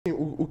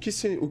O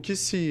que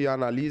se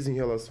analisa em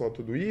relação a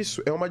tudo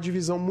isso é uma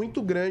divisão muito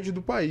grande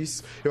do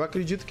país. Eu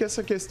acredito que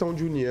essa questão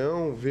de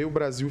união, ver o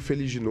Brasil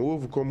feliz de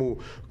novo, como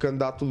o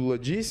candidato Lula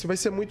disse, vai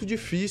ser muito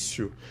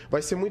difícil.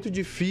 Vai ser muito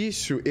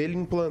difícil ele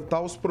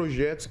implantar os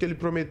projetos que ele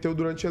prometeu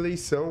durante a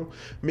eleição.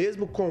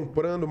 Mesmo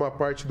comprando uma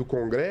parte do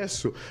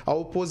Congresso, a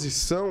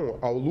oposição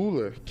ao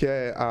Lula, que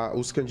é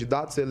os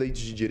candidatos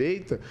eleitos de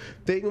direita,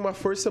 tem uma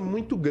força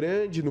muito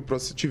grande no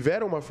processo,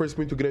 tiveram uma força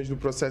muito grande no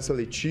processo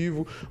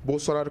eletivo.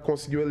 Bolsonaro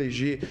conseguiu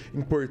eleger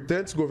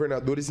importantes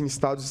governadores em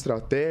estados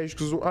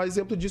estratégicos. A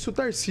exemplo disso, o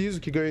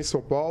Tarcísio, que ganhou em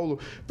São Paulo.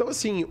 Então,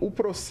 assim, o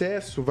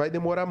processo vai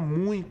demorar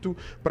muito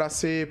para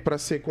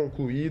ser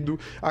concluído.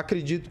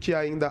 Acredito que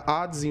ainda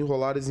há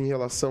desenrolares em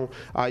relação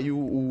aí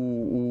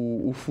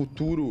o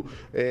futuro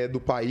do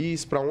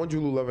país, para onde o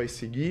Lula vai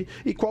seguir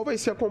e qual vai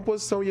ser a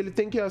composição. E ele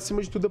tem que,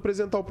 acima de tudo,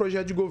 apresentar o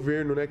projeto de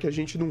governo, né, que a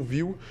gente não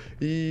viu,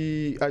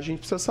 e a gente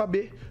precisa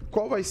saber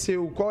qual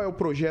é o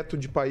projeto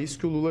de país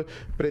que o Lula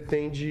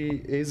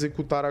pretende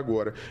executar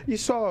agora. E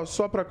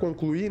só para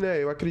concluir,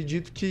 né, eu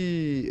acredito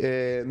que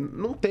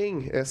não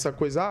tem essa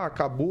coisa,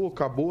 acabou,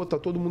 tá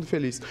todo mundo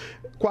feliz.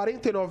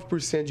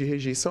 49% de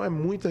rejeição é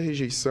muita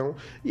rejeição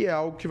e é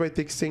algo que vai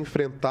ter que ser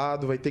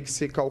enfrentado, vai ter que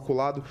ser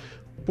calculado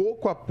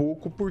pouco a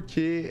pouco,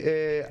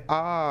 porque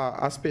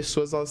as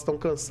pessoas elas estão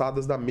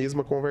cansadas da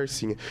mesma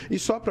conversinha. E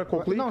só para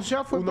concluir,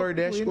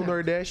 o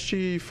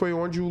Nordeste foi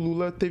onde o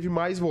Lula teve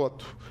mais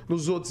voto.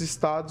 Nos outros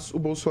estados, o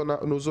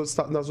Bolsonaro,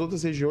 nas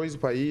outras regiões do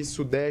país,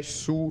 Sudeste,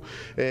 Sul,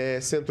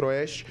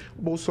 Centro-Oeste,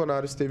 o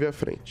Bolsonaro esteve à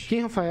frente.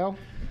 Quem, Rafael?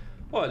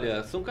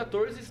 Olha, são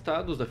 14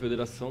 estados da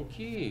federação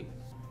que,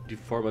 de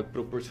forma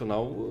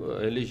proporcional,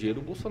 elegeram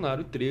o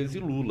Bolsonaro e 13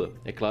 Lula.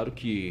 É claro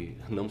que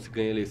não se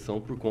ganha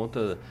eleição por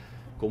conta,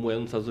 como é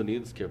nos Estados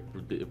Unidos, que é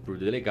por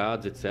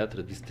delegados,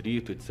 etc.,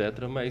 distrito,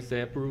 etc., mas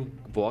é por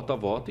voto a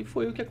voto, e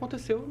foi o que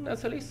aconteceu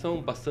nessa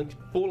eleição, bastante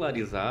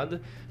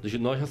polarizada.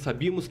 Nós já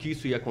sabíamos que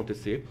isso ia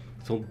acontecer,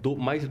 são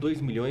mais de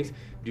 2 milhões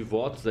de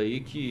votos aí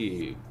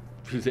que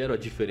fizeram a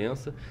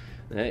diferença.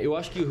 Eu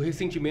acho que o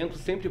ressentimento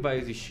sempre vai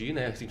existir,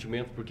 né?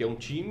 Ressentimento porque é um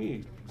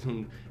time,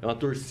 é uma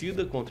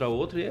torcida contra a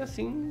outra, e é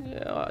assim,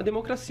 é a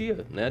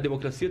democracia, né? A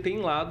democracia tem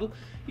lado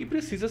e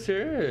precisa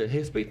ser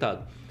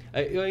respeitado.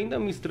 Eu ainda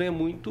me estranha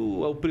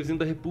muito ao presidente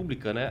da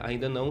República, né?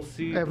 Ainda não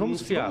se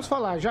pronunciar. Vamos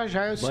falar, já é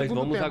o segundo tema. Mas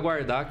vamos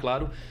aguardar,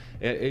 claro,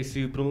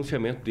 esse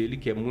pronunciamento dele,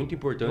 que é muito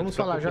importante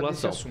para a população. Vamos falar já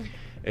desse assunto.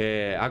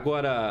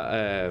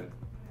 Agora,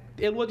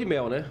 é lua de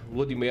mel, né?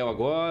 Lua de mel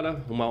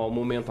agora, o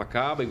momento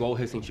acaba, igual o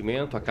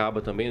ressentimento,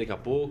 acaba também daqui a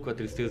pouco, a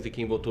tristeza de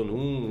quem votou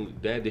num,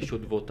 né, deixou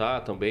de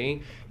votar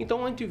também.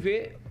 Então a gente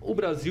vê o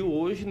Brasil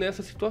hoje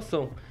nessa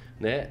situação,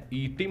 né?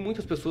 E tem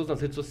muitas pessoas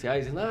nas redes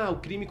sociais dizendo, o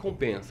crime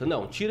compensa.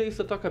 Não, tira isso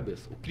da tua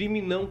cabeça. O crime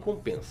não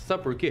compensa.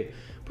 Sabe por quê?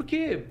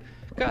 Porque,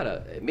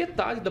 cara,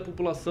 metade da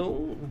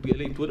população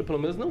eleitora, pelo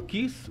menos, não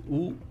quis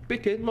o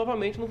PT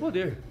novamente no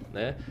poder,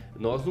 né?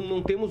 Nós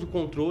não temos o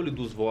controle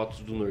dos votos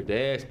do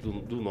Nordeste,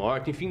 do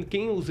Norte, enfim,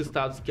 os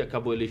estados que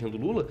acabou elegendo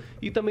Lula,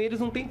 e também eles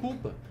não têm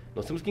culpa.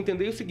 Nós temos que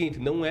entender o seguinte,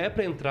 não é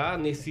para entrar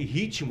nesse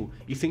ritmo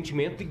e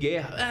sentimento de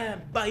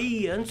guerra.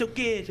 Bahia, não sei o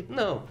quê.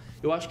 Não,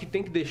 eu acho que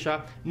tem que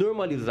deixar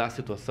normalizar a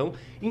situação.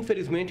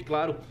 Infelizmente,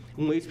 claro,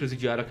 um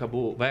ex-presidiário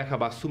vai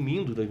acabar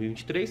assumindo em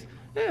 2023.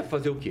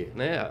 Fazer o quê?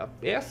 Né?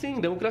 É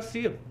assim,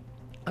 democracia.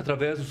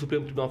 Através do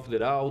Supremo Tribunal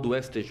Federal, do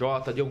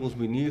STJ, de alguns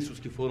ministros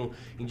que foram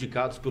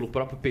indicados pelo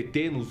próprio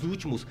PT nos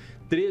últimos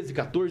 13,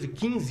 14,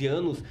 15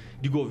 anos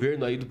de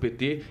governo aí do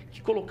PT, que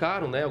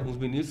colocaram, né, alguns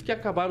ministros que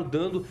acabaram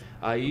dando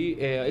aí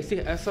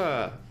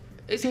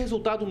esse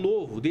resultado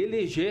novo de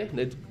eleger,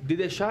 né, de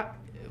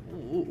deixar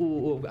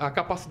a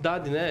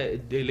capacidade, né,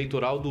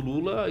 eleitoral do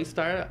Lula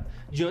estar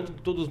diante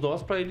de todos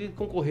nós para ele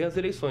concorrer às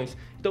eleições.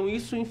 Então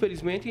isso,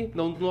 infelizmente,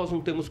 nós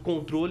não temos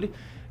controle.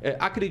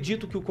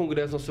 Acredito que o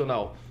Congresso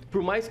Nacional,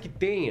 por mais que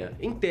tenha,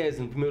 em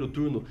tese, no primeiro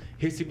turno,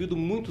 recebido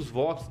muitos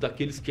votos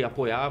daqueles que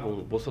apoiavam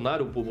o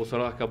Bolsonaro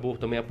acabou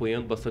também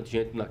apoiando bastante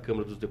gente na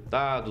Câmara dos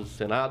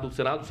Deputados, o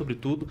Senado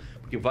sobretudo,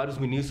 porque vários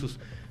ministros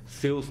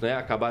seus, né,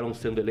 acabaram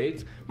sendo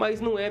eleitos, mas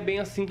não é bem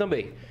assim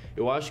também.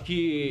 Eu acho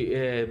que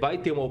vai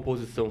ter uma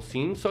oposição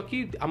sim, só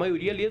que a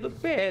maioria ali é do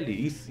PL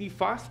e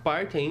faz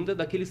parte ainda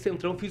daquele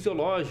centrão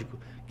fisiológico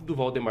do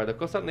Valdemar da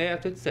Costa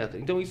Neto, etc.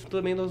 Então isso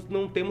também nós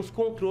não temos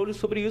controle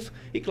sobre isso.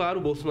 E claro,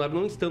 o Bolsonaro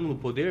não estando no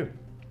poder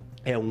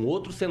é um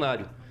outro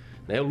cenário,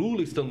 né?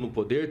 Lula estando no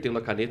poder, tendo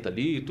a caneta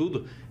ali e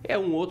tudo, é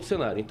um outro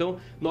cenário. Então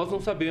nós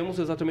não sabemos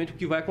exatamente o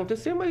que vai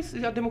acontecer, mas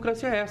a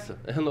democracia é essa.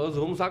 Nós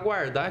vamos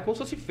aguardar, é como se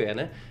fosse fé,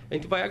 né? A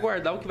gente vai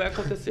aguardar o que vai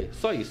acontecer.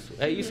 Só isso.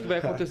 É isso que vai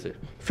acontecer.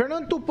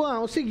 Fernando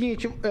Tupan, o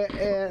seguinte,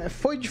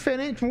 foi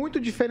diferente, muito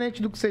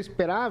diferente do que você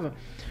esperava.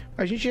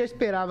 A gente já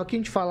esperava, que a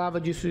gente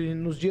falava disso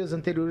nos dias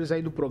anteriores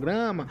aí do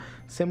programa,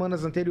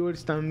 semanas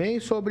anteriores também,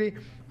 sobre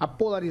a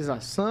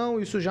polarização,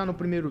 isso já no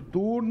primeiro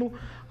turno.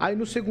 Aí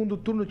no segundo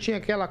turno tinha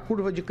aquela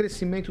curva de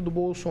crescimento do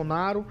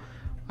Bolsonaro.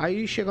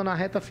 Aí chega na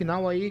reta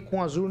final aí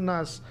com as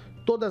urnas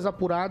todas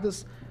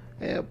apuradas,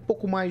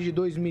 pouco mais de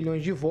 2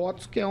 milhões de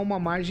votos, que é uma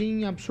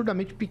margem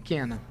absurdamente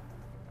pequena.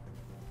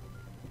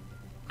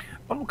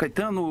 Paulo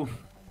Caetano,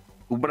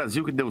 o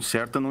Brasil que deu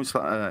certo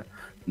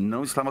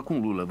não estava com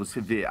Lula. Você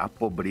vê, a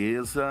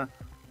pobreza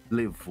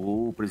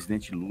levou o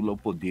presidente Lula ao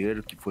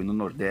poder, que foi no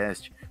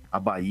Nordeste, a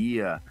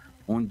Bahia,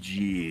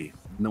 onde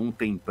não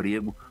tem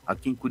emprego.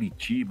 Aqui em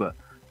Curitiba,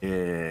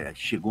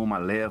 chegou uma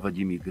leva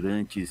de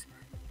imigrantes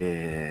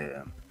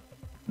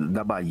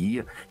da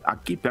Bahia.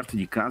 Aqui perto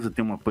de casa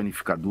tem uma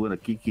panificadora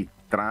aqui que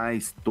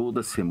traz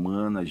toda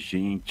semana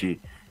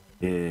gente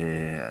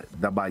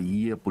da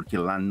Bahia, porque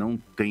lá não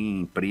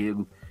tem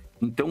emprego.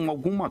 Então,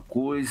 alguma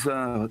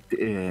coisa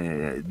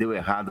deu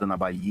errada na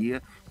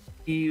Bahia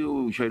e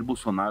o Jair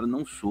Bolsonaro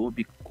não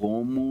soube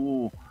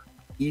como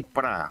ir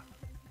para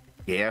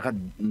guerra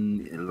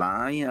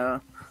lá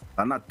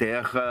na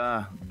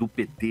terra do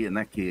PT,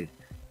 né? Que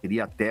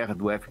seria a terra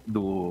do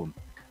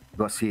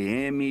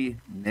ACM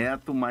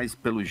Neto, mas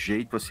pelo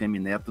jeito o ACM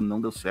Neto não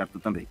deu certo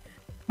também.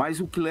 Mas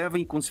o que leva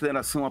em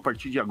consideração a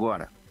partir de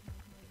agora?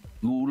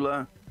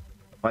 Lula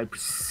vai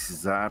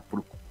precisar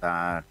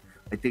procurar,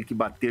 vai ter que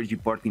bater de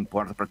porta em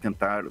porta para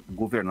tentar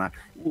governar.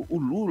 O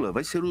Lula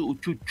vai ser o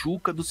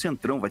tchutchuca do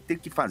Centrão, vai ter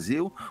que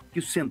fazer o que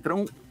o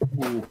Centrão...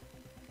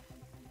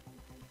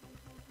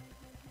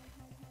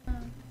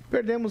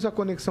 Perdemos a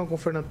conexão com o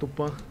Fernando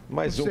Tupan.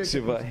 Mais um que se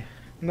vai.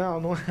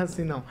 Não é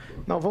assim não.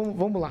 Não,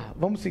 vamos lá.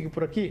 Vamos seguir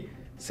por aqui.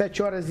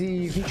 7 horas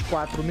e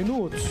 24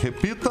 minutos.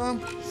 Repita.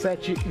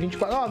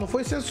 7h24. Não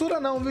foi censura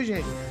não, viu,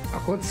 gente?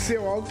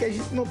 Aconteceu algo que a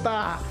gente não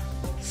tá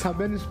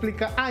sabendo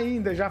explicar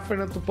ainda. Já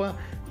Fernando Tupan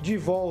de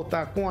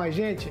volta com a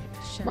gente.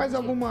 Mais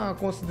alguma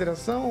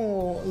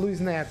consideração, Luiz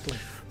Neto?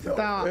 Você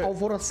tá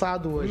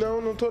alvoroçado hoje.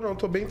 Não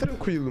tô bem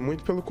tranquilo,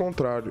 muito pelo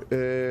contrário.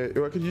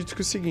 Eu acredito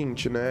que é o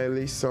seguinte, né, a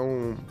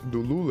eleição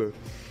do Lula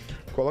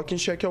coloca em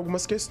xeque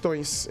algumas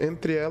questões,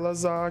 entre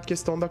elas a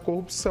questão da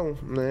corrupção,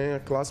 né? A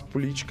classe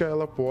política,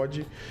 ela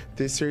pode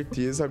ter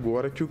certeza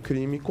agora que o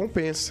crime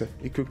compensa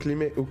e que o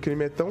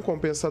crime é tão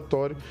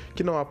compensatório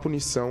que não há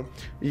punição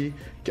e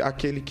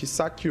aquele que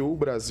saqueou o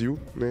Brasil,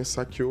 né?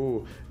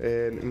 Saqueou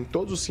em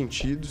todos os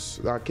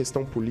sentidos, a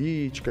questão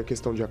política, a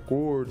questão de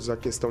acordos, a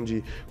questão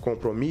de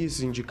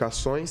compromissos,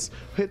 indicações,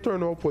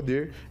 retornou ao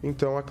poder,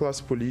 então a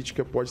classe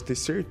política pode ter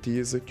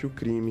certeza que o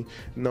crime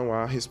não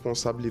há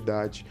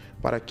responsabilidade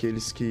para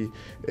aqueles que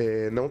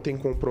não têm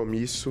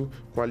compromisso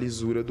com a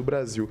lisura do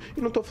Brasil.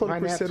 E não estou falando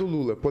por ser o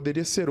Lula,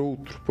 poderia ser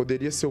outro,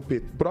 poderia ser o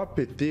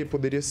próprio PT,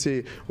 poderia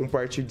ser um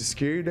partido de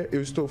esquerda,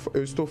 eu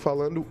estou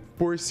falando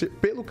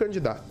pelo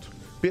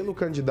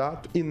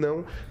candidato e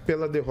não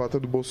pela derrota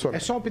do Bolsonaro. É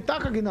só um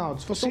pitaco,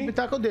 Aguinaldo? Se for só um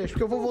pitaco, eu deixo,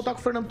 porque eu vou voltar com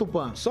o Fernando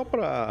Tupan. Só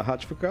para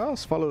ratificar,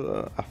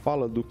 a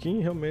fala do Kim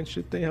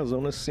realmente tem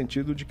razão nesse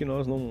sentido de que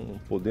nós não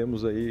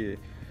podemos aí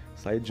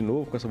sair de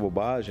novo com essa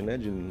bobagem, né,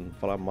 de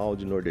falar mal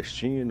de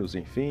nordestinos,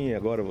 enfim,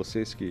 agora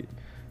vocês que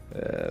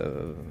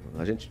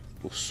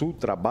o Sul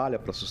trabalha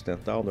para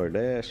sustentar o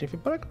Nordeste, enfim,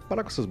 parar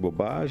com essas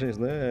bobagens,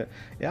 né,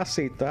 é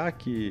aceitar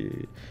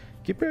que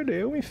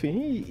perdeu,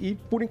 enfim, e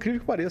por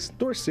incrível que pareça,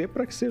 torcer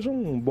para que seja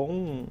um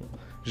bom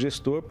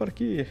gestor para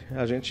que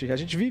a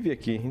gente vive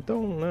aqui.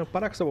 Então, né,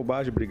 parar com essa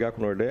bobagem, brigar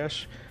com o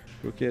Nordeste,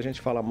 porque a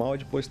gente fala mal e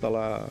depois está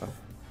lá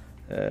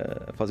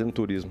fazendo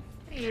turismo.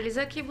 E eles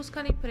aqui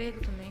buscando emprego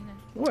também, né?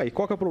 Ué, e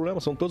qual que é o problema?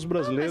 São todos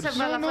brasileiros. Mas você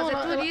vai lá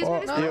fazer turismo,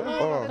 eles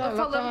estão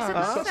falando que você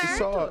tá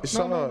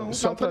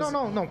certo.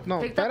 Não,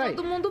 tem que estar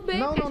todo mundo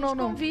bem, porque a gente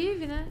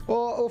convive, né?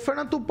 Ô,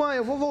 Fernando Tupan,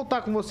 eu vou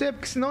voltar com você,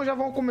 porque senão já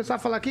vão começar a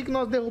falar aqui que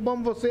nós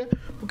derrubamos você,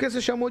 porque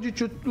você chamou de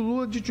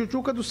Lula de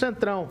tchutchuca do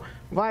Centrão.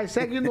 Vai,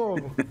 segue de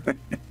novo.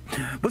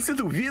 Você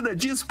duvida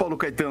disso, Paulo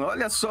Caetano?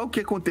 Olha só o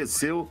que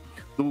aconteceu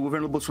no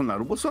governo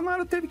Bolsonaro. O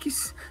Bolsonaro teve que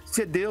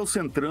ceder ao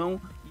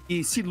Centrão,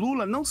 e se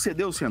Lula não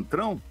ceder ao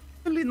Centrão,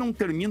 ele não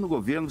termina o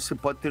governo, você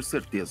pode ter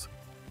certeza.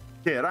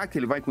 Será que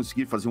ele vai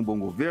conseguir fazer um bom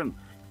governo?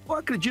 Eu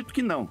acredito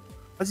que não,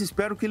 mas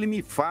espero que ele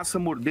me faça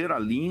morder a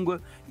língua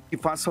e que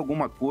faça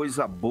alguma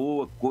coisa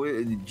boa,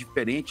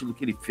 diferente do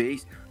que ele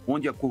fez,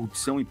 onde a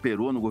corrupção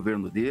imperou no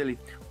governo dele,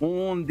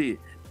 onde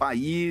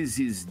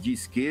países de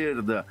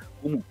esquerda,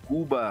 como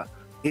Cuba,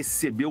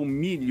 recebeu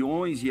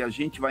milhões e a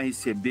gente vai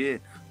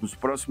receber nos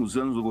próximos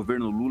anos do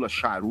governo Lula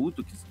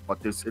charuto, que você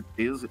pode ter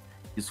certeza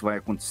que isso vai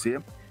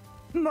acontecer.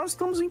 Nós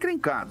estamos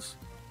encrencados.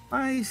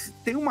 Mas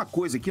tem uma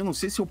coisa que eu não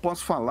sei se eu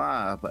posso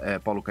falar,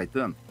 Paulo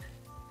Caetano,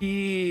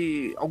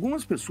 que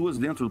algumas pessoas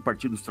dentro do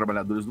Partido dos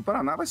Trabalhadores do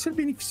Paraná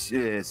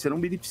serão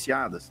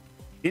beneficiadas.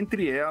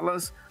 Entre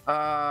elas,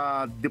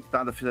 a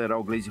deputada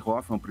federal Gleisi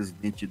Hoffmann,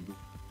 presidente do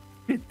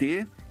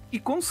PT, e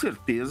com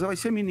certeza vai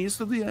ser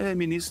ministro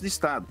do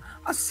Estado.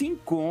 Assim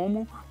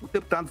como o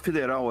deputado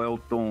federal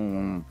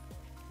Elton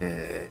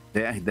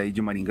daí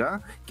de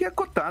Maringá, que é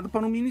cotado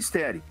para um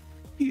ministério.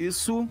 E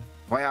isso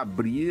vai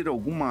abrir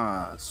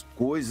algumas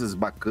coisas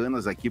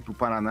bacanas aqui para o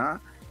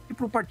Paraná e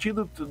para o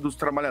Partido dos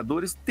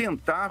Trabalhadores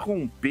tentar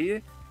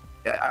romper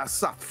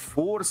essa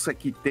força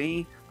que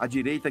tem a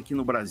direita aqui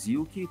no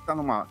Brasil, que está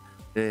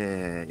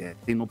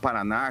tem no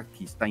Paraná,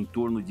 que está em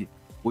torno de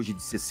hoje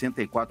de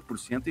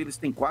 64%, e eles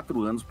têm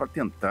 4 anos para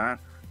tentar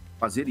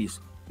fazer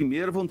isso.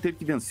 Primeiro vão ter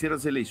que vencer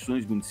as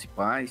eleições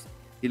municipais,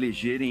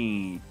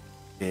 elegerem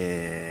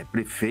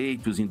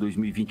prefeitos em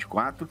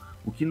 2024,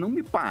 o que não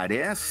me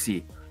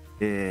parece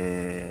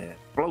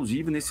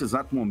plausível nesse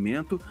exato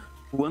momento,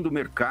 quando o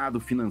mercado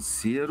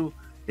financeiro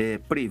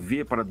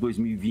prevê para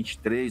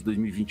 2023,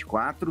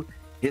 2024,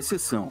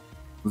 recessão.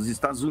 Nos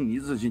Estados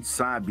Unidos, a gente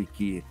sabe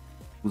que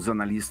os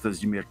analistas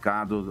de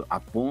mercado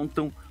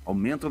apontam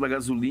aumento da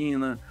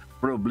gasolina,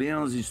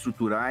 problemas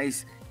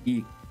estruturais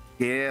e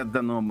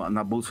queda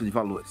na Bolsa de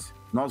Valores.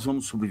 Nós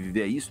vamos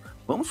sobreviver a isso?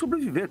 Vamos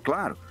sobreviver,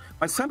 claro.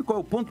 Mas sabe qual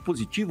é o ponto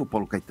positivo,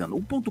 Paulo Caetano?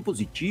 O ponto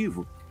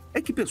positivo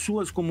é que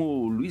pessoas como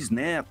o Luiz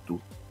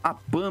Neto, a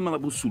Pamela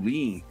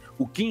Bussolini,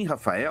 o Kim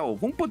Rafael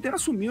vão poder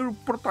assumir o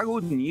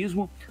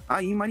protagonismo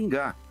aí em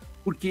Maringá.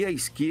 Porque a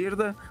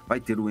esquerda vai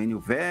ter o Enio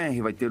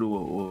Verri, vai ter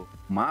o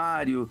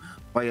Mário,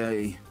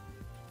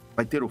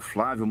 vai ter o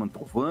Flávio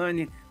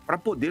Mantovani, para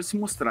poder se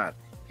mostrar.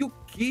 E o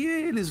que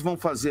eles vão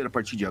fazer a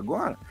partir de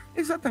agora é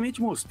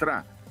exatamente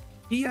mostrar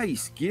que a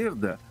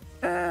esquerda,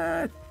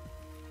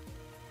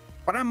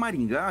 para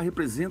Maringá,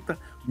 representa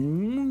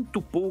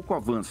muito pouco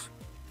avanço.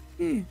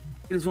 E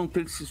eles vão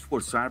ter que se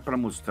esforçar para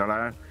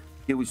mostrar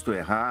que eu estou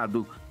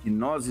errado, que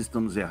nós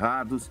estamos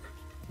errados.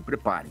 Se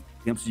preparem,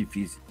 tempos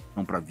difíceis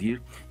estão para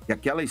vir. E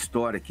aquela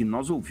história que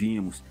nós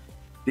ouvimos,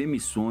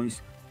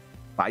 demissões,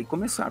 vai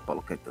começar,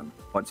 Paulo Caetano.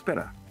 Pode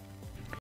esperar.